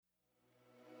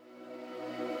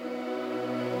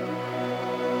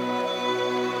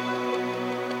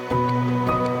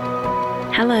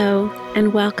Hello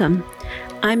and welcome.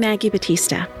 I'm Maggie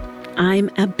Battista. I'm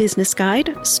a business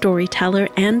guide, storyteller,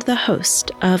 and the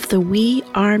host of the We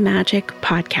Are Magic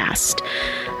podcast.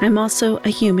 I'm also a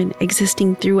human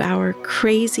existing through our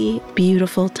crazy,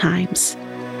 beautiful times.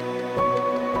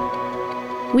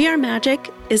 We Are Magic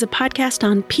is a podcast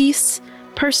on peace,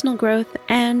 personal growth,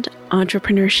 and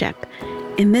entrepreneurship.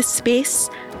 In this space,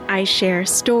 I share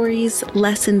stories,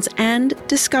 lessons, and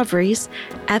discoveries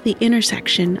at the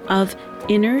intersection of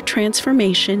inner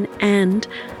transformation and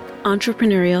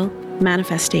entrepreneurial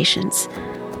manifestations.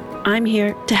 I'm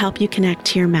here to help you connect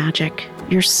to your magic,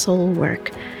 your soul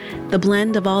work, the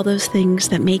blend of all those things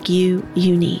that make you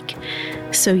unique,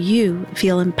 so you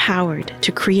feel empowered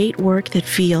to create work that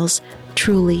feels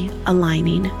truly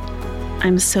aligning.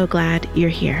 I'm so glad you're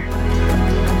here.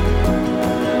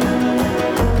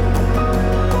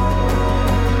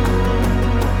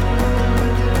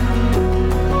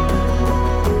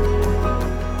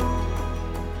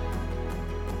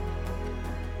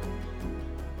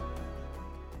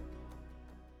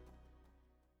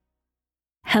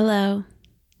 Hello.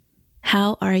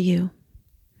 How are you?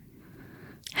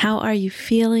 How are you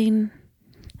feeling?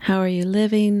 How are you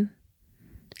living?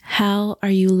 How are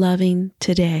you loving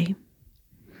today?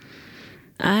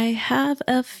 I have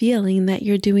a feeling that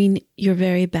you're doing your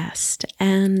very best,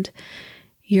 and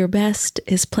your best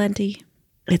is plenty.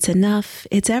 It's enough.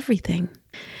 It's everything.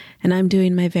 And I'm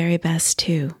doing my very best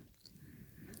too.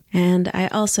 And I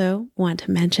also want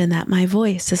to mention that my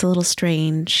voice is a little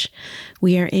strange.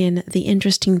 We are in the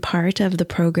interesting part of the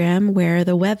program where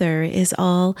the weather is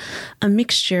all a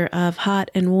mixture of hot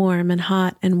and warm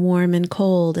and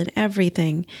cold and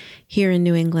everything here in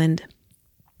New England.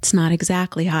 It's not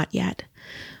exactly hot yet,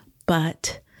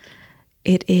 but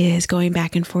it is going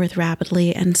back and forth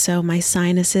rapidly. And so my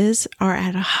sinuses are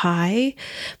at a high,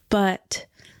 but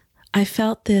I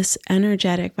felt this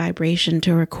energetic vibration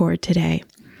to record today.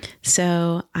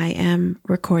 So I am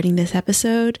recording this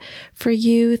episode for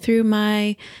you through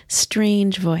my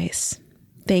strange voice.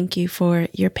 Thank you for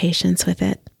your patience with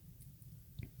it.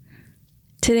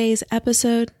 Today's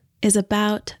episode is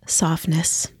about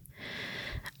softness.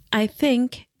 I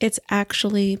think it's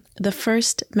actually the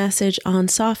first message on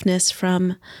softness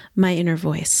from my inner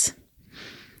voice.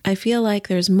 I feel like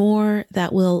there's more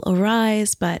that will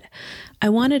arise, but I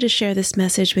wanted to share this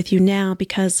message with you now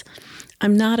because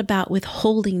I'm not about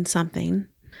withholding something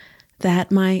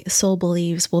that my soul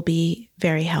believes will be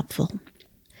very helpful.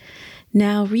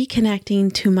 Now,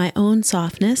 reconnecting to my own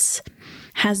softness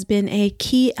has been a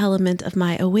key element of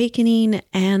my awakening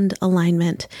and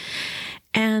alignment,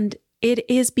 and it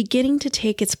is beginning to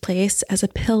take its place as a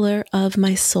pillar of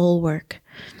my soul work,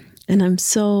 and I'm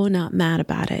so not mad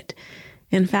about it.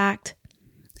 In fact,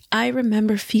 I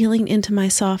remember feeling into my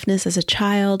softness as a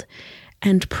child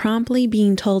and promptly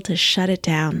being told to shut it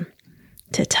down,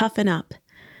 to toughen up,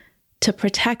 to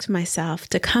protect myself,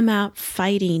 to come out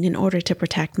fighting in order to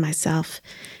protect myself,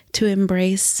 to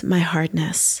embrace my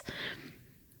hardness.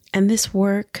 And this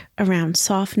work around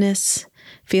softness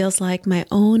feels like my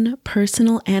own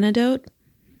personal antidote,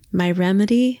 my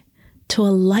remedy to a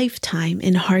lifetime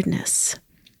in hardness.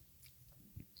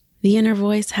 The inner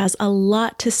voice has a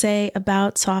lot to say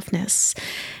about softness.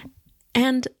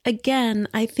 And again,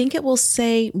 I think it will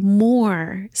say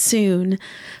more soon.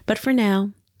 But for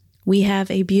now, we have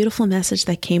a beautiful message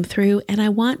that came through, and I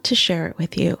want to share it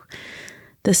with you.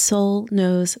 The soul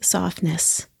knows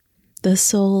softness. The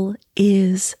soul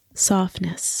is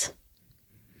softness.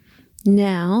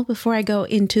 Now, before I go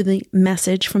into the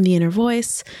message from the inner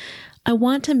voice, I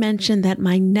want to mention that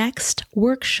my next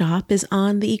workshop is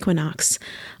on the equinox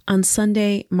on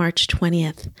Sunday, March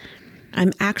 20th.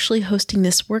 I'm actually hosting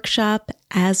this workshop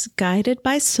as guided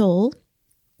by Soul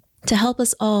to help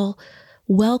us all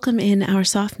welcome in our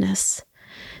softness,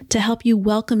 to help you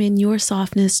welcome in your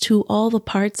softness to all the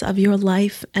parts of your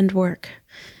life and work.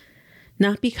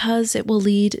 Not because it will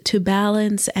lead to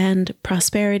balance and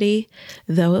prosperity,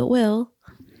 though it will.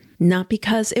 Not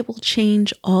because it will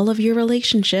change all of your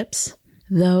relationships,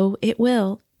 though it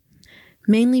will.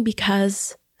 Mainly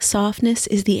because softness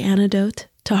is the antidote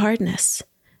to hardness,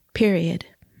 period.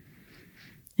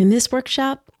 In this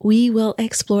workshop, we will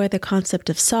explore the concept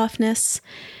of softness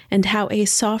and how a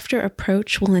softer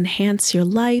approach will enhance your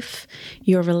life,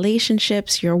 your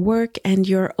relationships, your work, and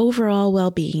your overall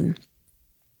well-being.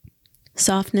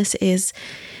 Softness is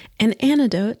an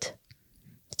antidote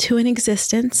to an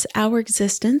existence, our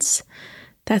existence,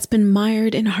 that's been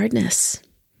mired in hardness,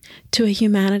 to a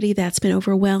humanity that's been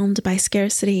overwhelmed by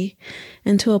scarcity,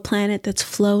 and to a planet that's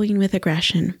flowing with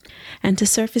aggression. And to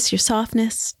surface your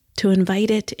softness, to invite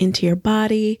it into your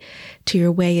body, to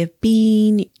your way of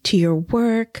being, to your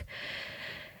work,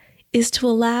 is to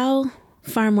allow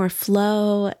far more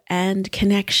flow and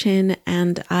connection,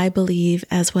 and I believe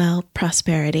as well,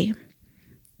 prosperity.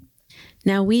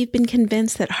 Now, we've been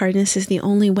convinced that hardness is the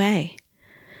only way,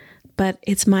 but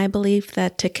it's my belief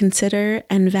that to consider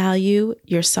and value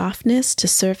your softness, to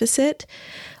surface it,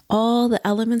 all the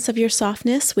elements of your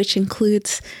softness, which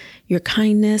includes your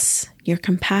kindness, your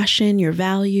compassion, your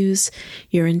values,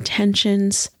 your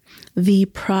intentions, the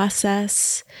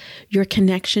process, your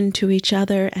connection to each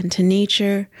other and to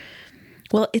nature.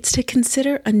 Well, it's to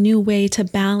consider a new way to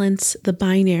balance the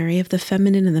binary of the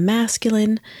feminine and the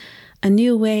masculine, a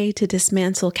new way to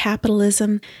dismantle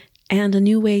capitalism, and a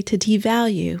new way to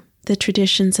devalue the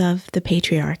traditions of the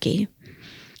patriarchy.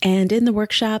 And in the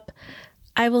workshop,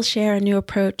 I will share a new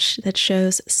approach that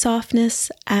shows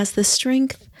softness as the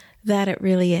strength that it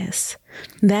really is,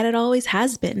 that it always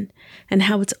has been, and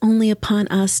how it's only upon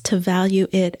us to value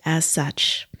it as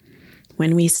such.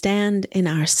 When we stand in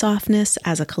our softness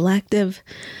as a collective,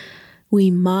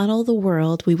 we model the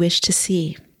world we wish to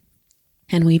see,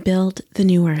 and we build the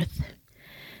new earth.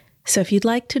 So if you'd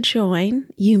like to join,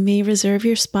 you may reserve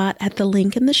your spot at the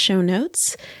link in the show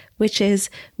notes, which is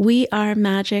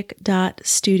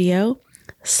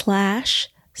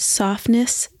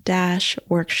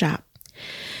wearemagic.studio/softness-workshop.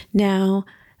 Now,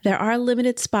 there are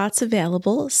limited spots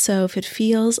available, so if it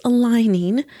feels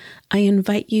aligning, I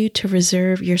invite you to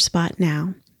reserve your spot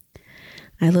now.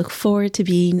 I look forward to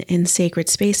being in sacred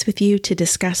space with you to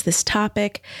discuss this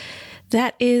topic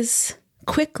that is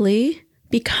quickly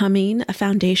becoming a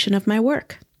foundation of my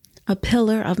work, a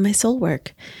pillar of my soul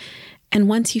work. And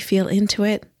once you feel into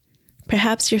it,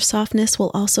 perhaps your softness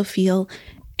will also feel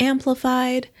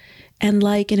amplified and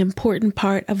like an important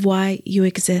part of why you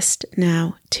exist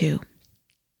now too.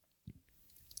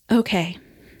 Okay,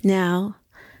 now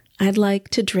I'd like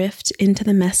to drift into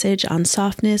the message on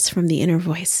softness from the inner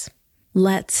voice.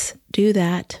 Let's do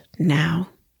that now.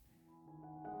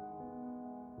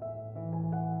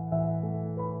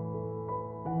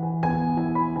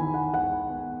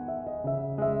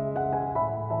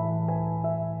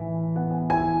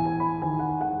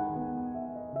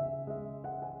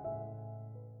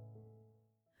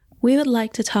 We would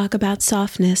like to talk about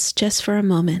softness just for a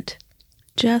moment.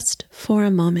 Just for a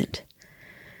moment.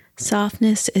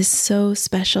 Softness is so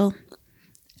special.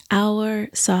 Our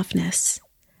softness.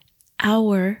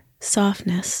 Our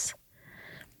softness.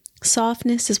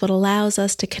 Softness is what allows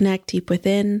us to connect deep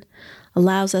within,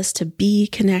 allows us to be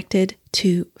connected,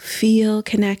 to feel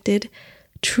connected,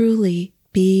 truly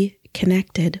be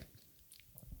connected.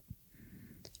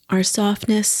 Our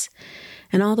softness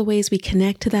and all the ways we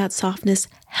connect to that softness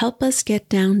help us get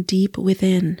down deep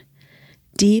within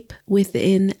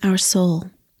our soul.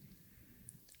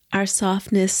 Our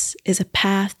softness is a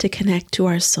path to connect to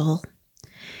our soul.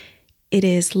 It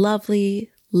is lovely,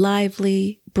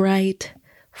 lively, bright,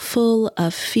 full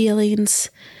of feelings,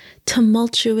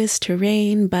 tumultuous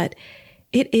terrain, but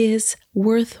it is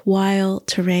worthwhile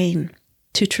terrain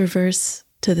to traverse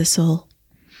to the soul.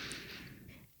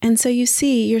 And so you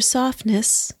see, your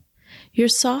softness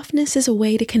is a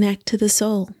way to connect to the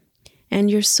soul.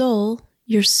 And your soul,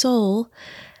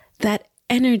 that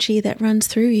energy that runs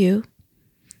through you,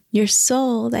 your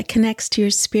soul that connects to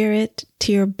your spirit,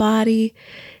 to your body,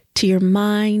 to your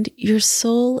mind, your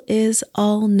soul is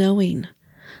all-knowing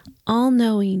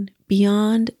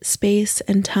beyond space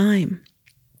and time.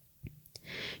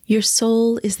 Your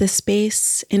soul is the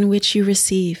space in which you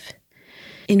receive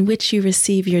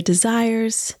your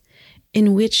desires,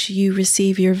 in which you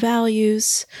receive your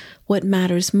values, what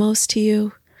matters most to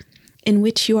you, in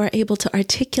which you are able to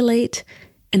articulate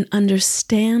and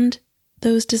understand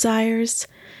those desires,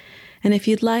 and if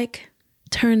you'd like,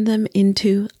 turn them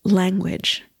into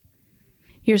language.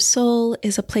 Your soul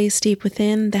is a place deep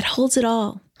within that holds it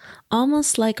all,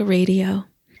 almost like a radio,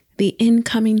 the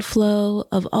incoming flow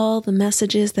of all the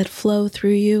messages that flow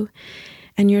through you,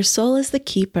 and your soul is the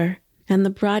keeper and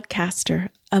the broadcaster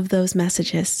of those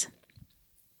messages.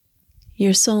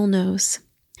 Your soul knows.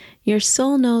 Your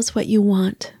soul knows what you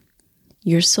want.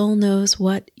 Your soul knows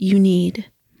what you need.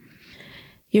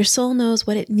 Your soul knows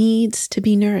what it needs to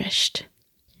be nourished.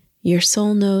 Your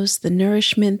soul knows the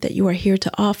nourishment that you are here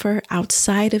to offer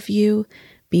outside of you,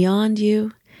 beyond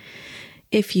you.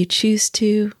 If you choose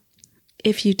to,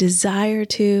 if you desire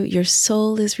to, your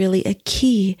soul is really a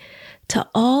key to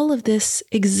all of this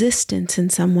existence in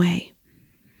some way.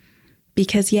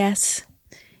 Because yes,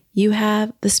 you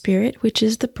have the spirit, which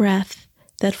is the breath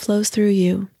that flows through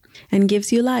you and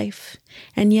gives you life.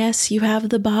 And yes, you have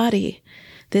the body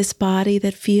this body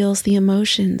that feels the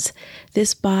emotions,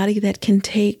 this body that can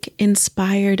take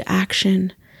inspired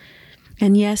action.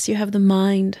 And yes, you have the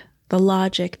mind, the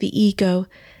logic, the ego,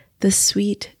 the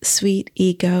sweet, sweet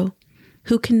ego,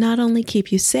 who can not only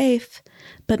keep you safe,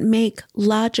 but make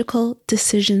logical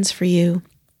decisions for you.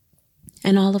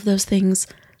 And all of those things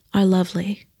are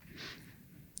lovely.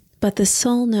 But the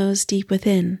soul knows deep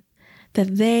within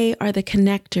that they are the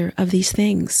connector of these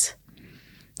things.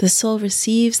 The soul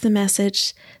receives the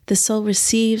message, the soul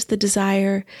receives the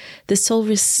desire, the soul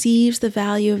receives the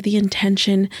value of the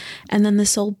intention, and then the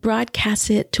soul broadcasts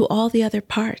it to all the other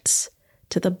parts,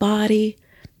 to the body,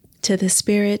 to the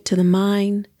spirit, to the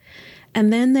mind.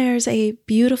 And then there's a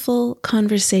beautiful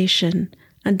conversation,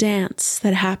 a dance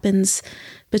that happens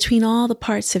between all the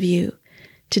parts of you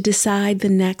to decide the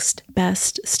next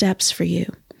best steps for you.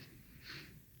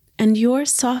 And your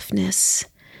softness,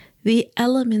 the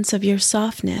elements of your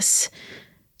softness,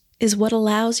 is what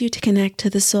allows you to connect to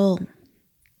the soul.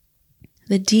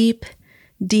 The deep,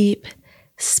 deep,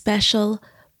 special,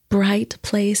 bright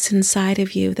place inside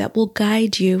of you that will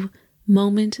guide you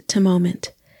moment to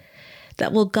moment,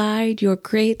 that will guide your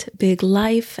great big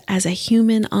life as a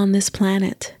human on this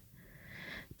planet.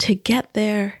 To get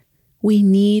there, we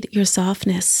need your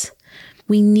softness.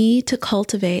 We need to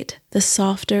cultivate the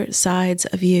softer sides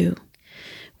of you.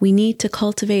 We need to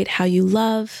cultivate how you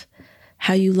love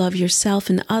yourself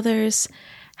and others,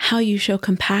 how you show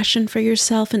compassion for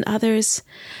yourself and others,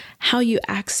 how you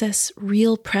access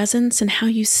real presence, and how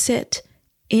you sit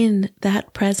in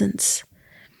that presence.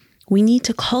 We need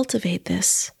to cultivate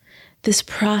this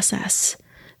process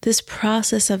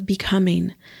of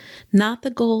becoming, not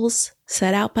the goals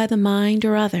set out by the mind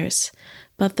or others,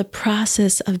 but the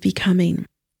process of becoming.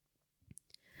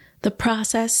 The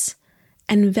process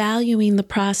and valuing the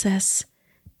process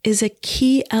is a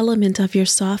key element of your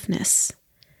softness.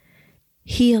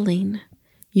 Healing,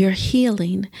 your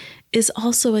healing, is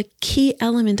also a key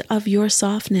element of your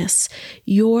softness,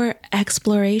 your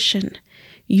exploration,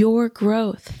 your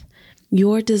growth,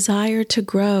 your desire to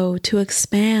grow, to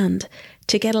expand,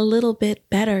 to get a little bit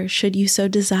better should you so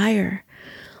desire.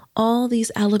 All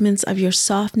these elements of your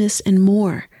softness and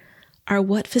more are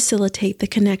what facilitate the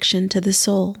connection to the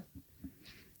soul.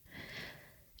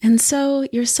 And so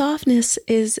your softness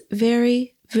is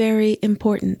very, very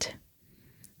important.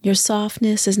 Your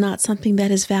softness is not something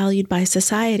that is valued by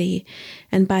society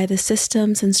and by the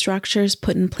systems and structures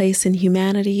put in place in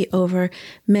humanity over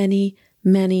many,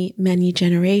 many, many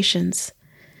generations.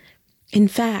 In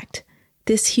fact,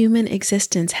 this human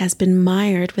existence has been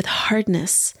mired with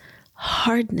hardness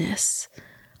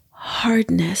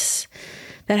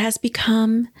that has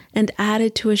become and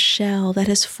added to a shell that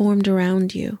has formed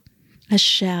around you. A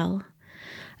shell,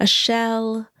 a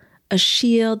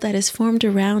shield that is formed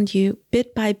around you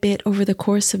bit by bit over the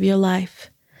course of your life.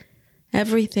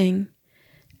 Everything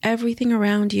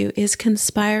around you is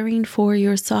conspiring for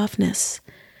your softness.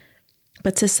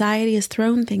 But society has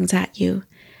thrown things at you,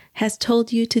 has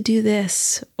told you to do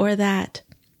this or that,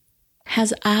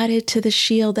 has added to the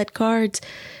shield that guards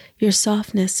your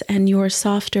softness and your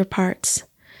softer parts.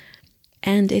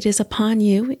 And it is upon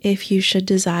you, if you should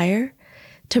desire,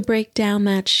 to break down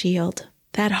that shield,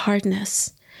 that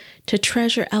hardness, to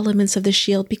treasure elements of the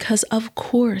shield, because of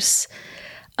course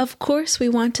we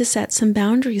want to set some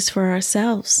boundaries for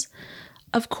ourselves.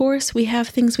 Of course we have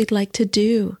things we'd like to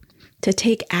do, to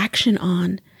take action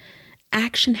on.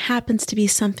 Action happens to be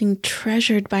something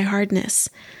treasured by hardness.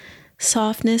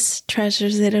 Softness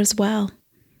treasures it as well.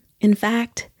 In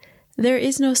fact, there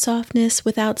is no softness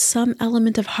without some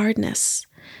element of hardness.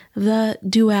 The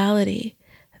duality,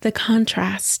 the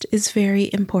contrast is very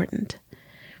important.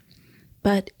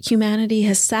 But humanity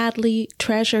has sadly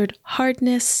treasured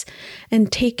hardness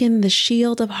and taken the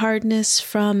shield of hardness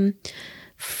from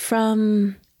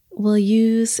we'll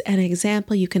use an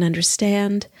example you can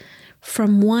understand,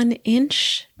 from 1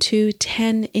 inch to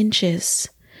 10 inches,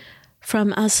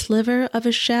 from a sliver of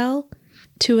a shell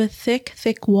to a thick,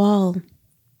 thick wall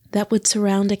that would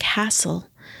surround a castle.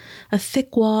 A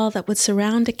thick wall that would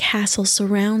surround a castle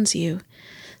surrounds you,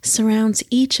 surrounds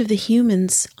each of the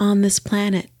humans on this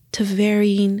planet to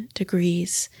varying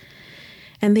degrees.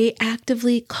 And they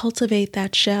actively cultivate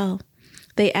that shell.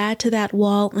 They add to that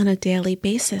wall on a daily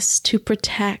basis to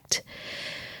protect,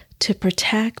 to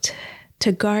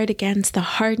guard against the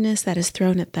hardness that is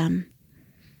thrown at them.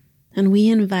 And we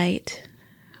invite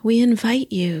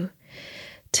you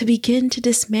to begin to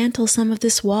dismantle some of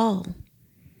this wall,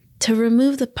 to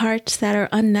remove the parts that are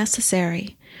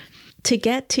unnecessary, to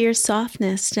get to your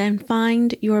softness and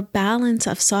find your balance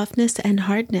of softness and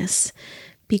hardness,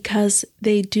 because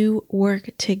they do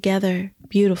work together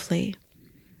beautifully.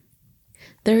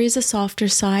 There is a softer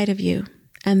side of you,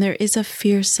 and there is a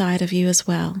fierce side of you as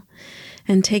well.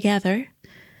 And together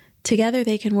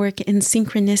they can work in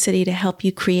synchronicity to help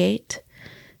you create,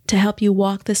 to help you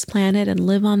walk this planet and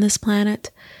live on this planet,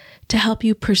 to help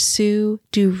you pursue,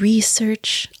 do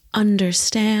research,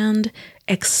 understand,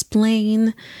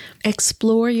 explain,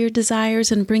 explore your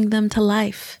desires and bring them to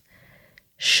life,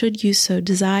 should you so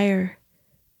desire,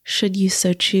 should you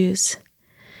so choose.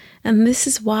 And this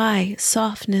is why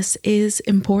softness is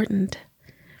important.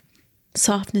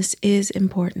 Softness is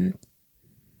important.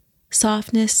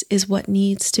 Softness is what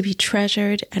needs to be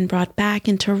treasured and brought back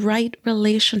into right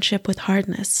relationship with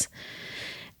hardness.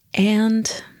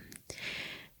 And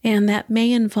that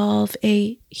may involve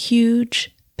a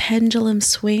huge pendulum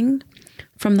swing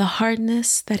from the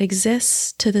hardness that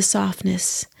exists to the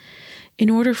softness in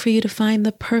order for you to find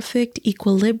the perfect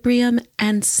equilibrium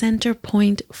and center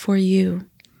point for you.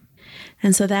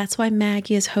 And so that's why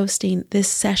Maggie is hosting this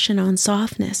session on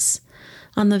softness,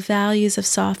 on the values of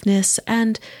softness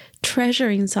and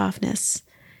treasuring softness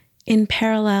in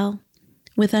parallel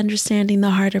with understanding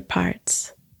the harder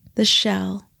parts, the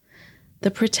shell,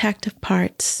 the protective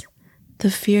parts, the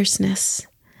fierceness.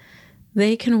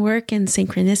 They can work in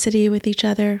synchronicity with each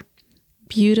other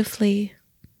beautifully,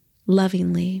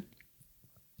 lovingly.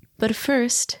 But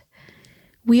first,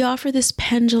 we offer this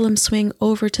pendulum swing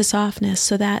over to softness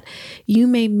so that you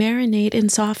may marinate in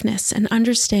softness and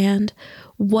understand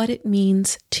what it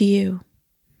means to you.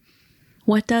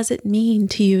 What does it mean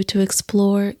to you to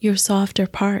explore your softer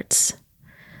parts?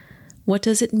 What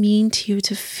does it mean to you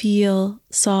to feel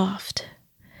soft?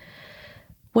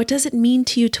 What does it mean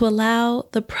to you to allow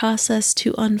the process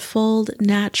to unfold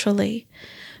naturally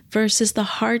versus the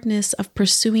hardness of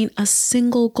pursuing a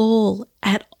single goal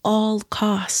at all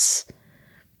costs?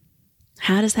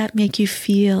 How does that make you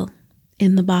feel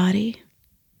in the body?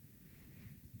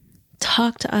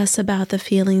 Talk to us about the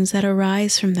feelings that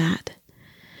arise from that.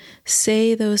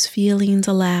 Say those feelings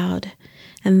aloud,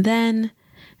 and then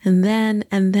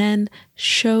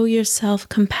show yourself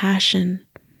compassion,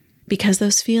 because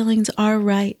those feelings are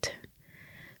right.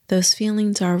 Those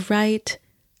feelings are right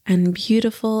and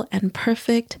beautiful and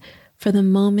perfect for the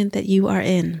moment that you are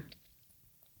in.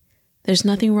 There's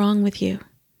nothing wrong with you.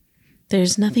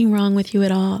 There's nothing wrong with you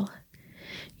at all.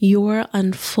 You're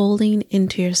unfolding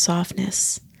into your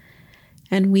softness,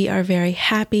 and we are very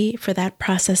happy for that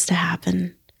process to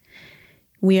happen.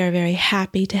 We are very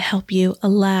happy to help you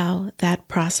allow that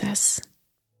process.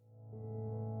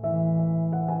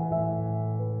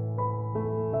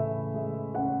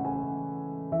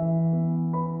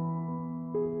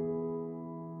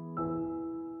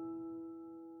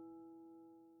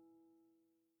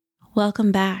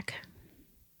 Welcome back.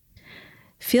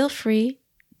 Feel free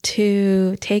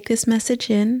to take this message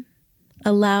in,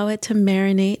 allow it to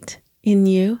marinate in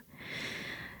you,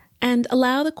 and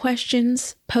allow the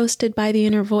questions posted by the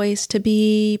inner voice to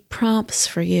be prompts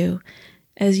for you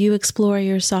as you explore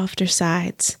your softer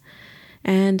sides.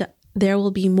 And there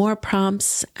will be more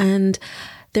prompts, and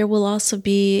there will also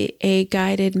be a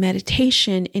guided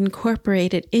meditation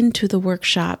incorporated into the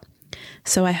workshop.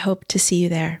 So I hope to see you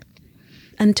there.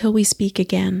 Until we speak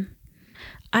again,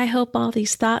 I hope all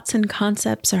these thoughts and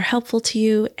concepts are helpful to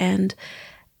you. And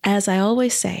as I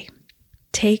always say,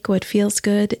 take what feels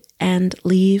good and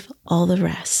leave all the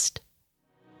rest.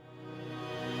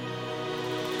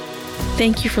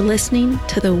 Thank you for listening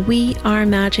to the We Are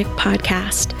Magic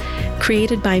podcast,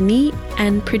 created by me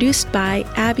and produced by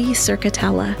Abby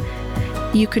Circatella.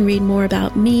 You can read more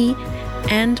about me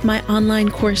and my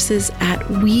online courses at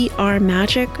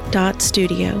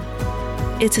wearemagic.studio.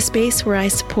 It's a space where I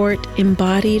support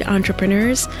embodied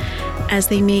entrepreneurs as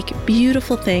they make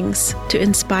beautiful things to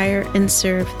inspire and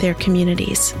serve their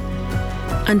communities.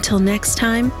 Until next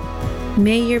time,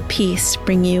 may your peace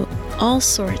bring you all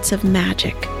sorts of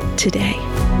magic today.